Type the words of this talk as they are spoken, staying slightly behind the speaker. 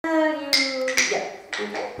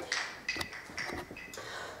Okay.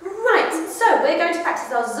 Right, so we're going to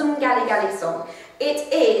practice our Zum Gali Gali song.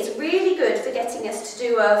 It is really good for getting us to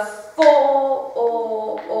do a 4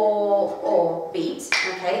 or beat,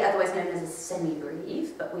 okay, otherwise known as a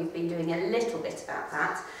semi-breve, but we've been doing a little bit about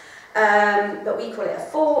that. But we call it a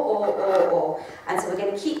 4 or. And so we're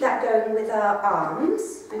going to keep that going with our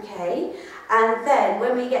arms, okay, and then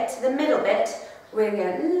when we get to the middle bit, we're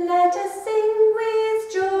going to let us sing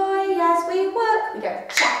with joy as we work. We go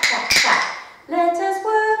cha cha cha. Let us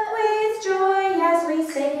work with joy as we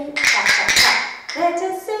sing. Cha cha cha. Let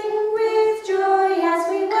us sing with joy as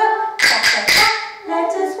we work. Cha cha cha.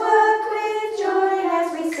 Let us work with joy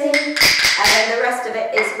as we sing. And then the rest of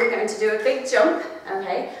it is we're going to do a big jump,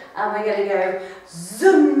 okay? And we're going to go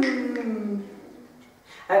zoom.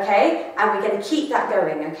 Okay? And we're going to keep that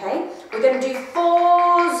going, okay? We're going to do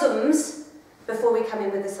 4 zooms before we come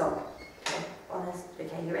in with the song.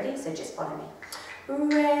 Okay, you ready? So just follow me.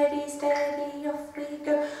 Ready, steady, off we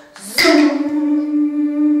go.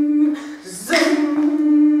 Zoom,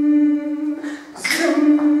 zoom,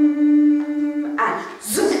 zoom, and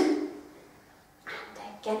zoom. And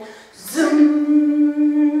again,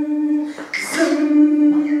 zoom,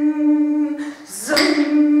 zoom,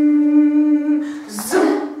 zoom,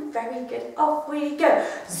 zoom. Very good, off we go.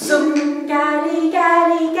 Zoom, gali,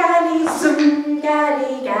 gali, gali, zoom,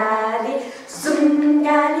 gali, gali, zoom,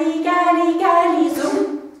 gali, gali, gali,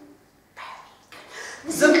 zoom.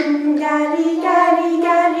 Zoom, gali, gali,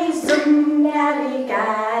 gali, zoom, gali,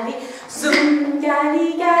 gali, zoom,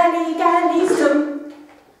 gali, gali, gali, zoom.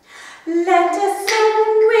 Let us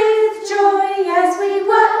sing with joy as we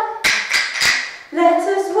work. Let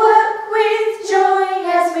us work with joy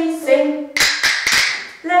as we sing.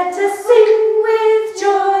 Let us sing with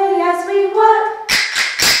joy as we work.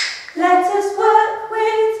 Let us work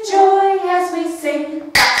with joy as we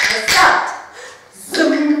sing. That's the start.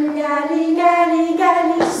 Zoom, gali, gali,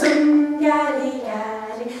 gali, zoom, gali,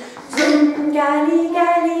 gali, zoom, gali,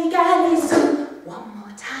 gali, gali, zoom. One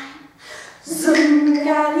more time. Zoom,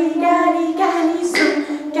 gali, gali, gali,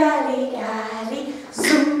 zoom, gali, gali,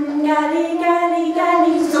 zoom, gali, gali,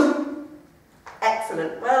 gali, zoom.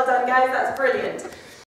 Excellent. Well done, guys. That's brilliant.